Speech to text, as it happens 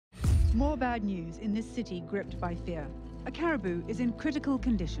More bad news in this city gripped by fear. A caribou is in critical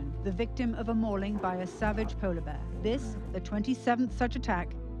condition, the victim of a mauling by a savage polar bear. This, the 27th such attack,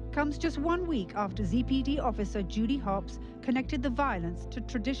 comes just 1 week after ZPD officer Judy Hopps connected the violence to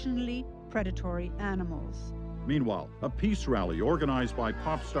traditionally predatory animals. Meanwhile, a peace rally organized by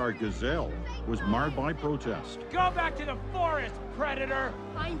pop star Gazelle was marred by protest. Go back to the forest, predator!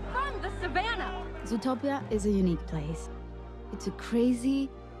 I'm from the savannah! Zootopia is a unique place. It's a crazy,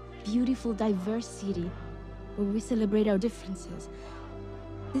 beautiful, diverse city where we celebrate our differences.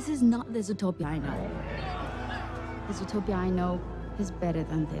 This is not the Zootopia I know. The Zootopia I know is better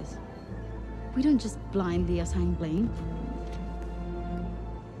than this. We don't just blindly assign blame.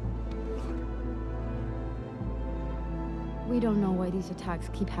 We don't know why these attacks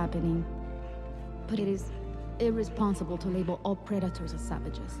keep happening, but it is irresponsible to label all predators as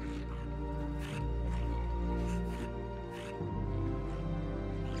savages.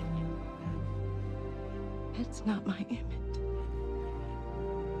 It's not my image.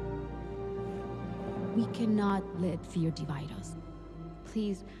 We cannot let fear divide us.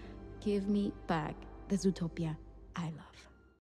 Please give me back the Zootopia I love.